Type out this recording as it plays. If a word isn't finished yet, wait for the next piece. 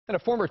And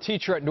a former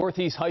teacher at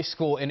Northeast High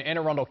School in Anne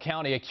Arundel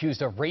County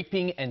accused of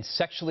raping and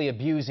sexually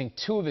abusing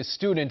two of his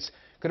students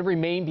could have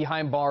remained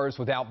behind bars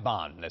without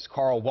bond. As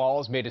Carl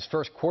Walls made his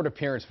first court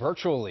appearance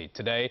virtually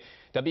today,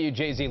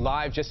 WJZ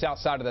Live just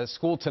outside of the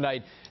school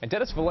tonight. And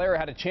Dennis Valera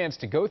had a chance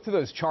to go through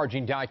those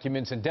charging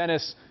documents. And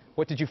Dennis,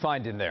 what did you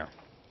find in there?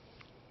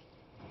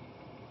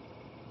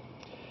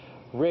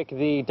 Rick,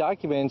 the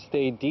documents,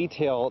 they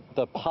detail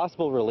the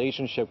possible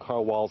relationship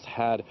Carl Walls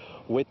had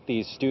with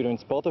these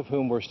students, both of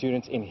whom were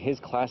students in his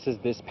classes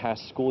this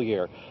past school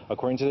year.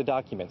 According to the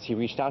documents, he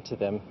reached out to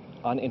them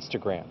on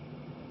Instagram.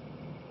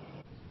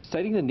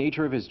 Citing the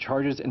nature of his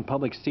charges and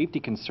public safety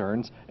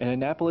concerns, an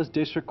Annapolis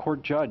District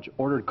Court Judge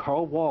ordered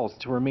Carl Walls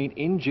to remain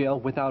in jail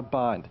without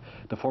bond.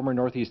 The former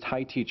Northeast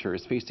High teacher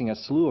is facing a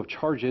slew of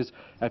charges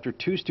after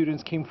two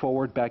students came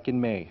forward back in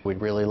May.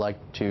 We'd really like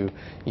to,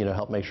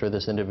 help make sure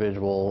this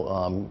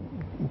individual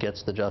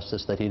gets the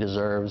justice that he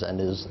deserves and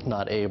is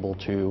not able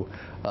to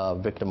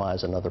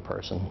victimize another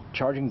person.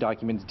 Charging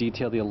documents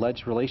detail the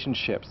alleged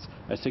relationships.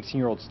 A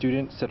 16-year-old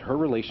student said her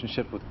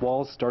relationship with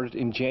Walls started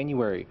in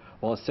January,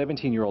 while a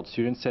 17-year-old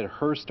student said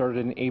hers started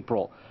in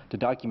April. The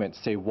documents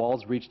say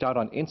Walls reached out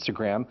on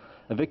Instagram.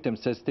 A victim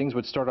says things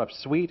would start off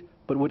sweet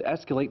but would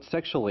escalate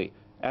sexually,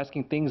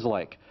 asking things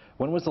like,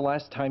 "When was the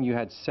last time you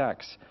had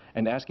sex?"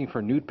 and asking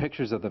for nude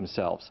pictures of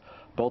themselves.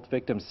 Both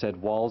victims said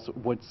Walls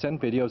would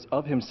send videos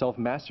of himself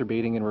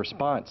masturbating in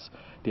response.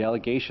 The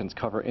allegations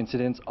cover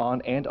incidents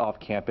on and off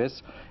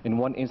campus. In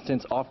one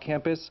instance off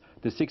campus,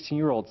 the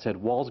 16-year-old said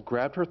Walls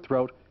grabbed her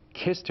throat,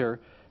 kissed her,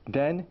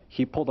 then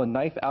he pulled a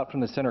knife out from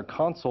the center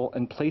console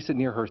and placed it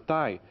near her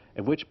thigh,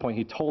 at which point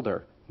he told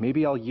her,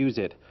 "Maybe I'll use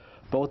it."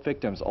 Both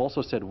victims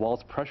also said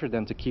Walls pressured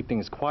them to keep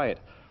things quiet,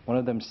 one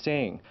of them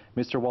saying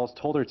Mr. Walls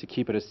told her to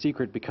keep it a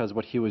secret because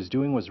what he was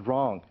doing was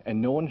wrong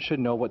and no one should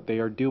know what they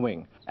are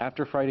doing.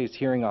 After Friday's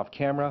hearing off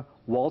camera,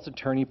 Walls'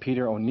 attorney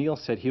Peter O'Neill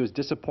said he was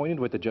disappointed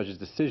with the judge's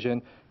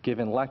decision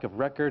given lack of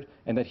record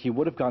and that he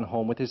would have gone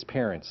home with his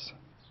parents.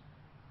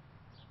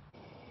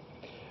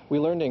 We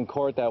learned in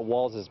court that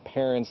Walls'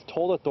 parents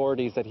told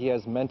authorities that he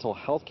has mental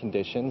health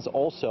conditions.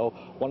 Also,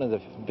 one of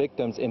the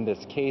victims in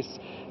this case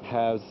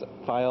has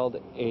filed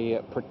a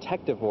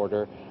protective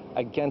order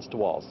against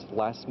Walls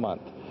last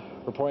month.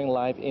 Reporting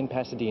live in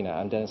Pasadena,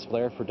 I'm Dennis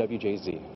Valera for WJZ.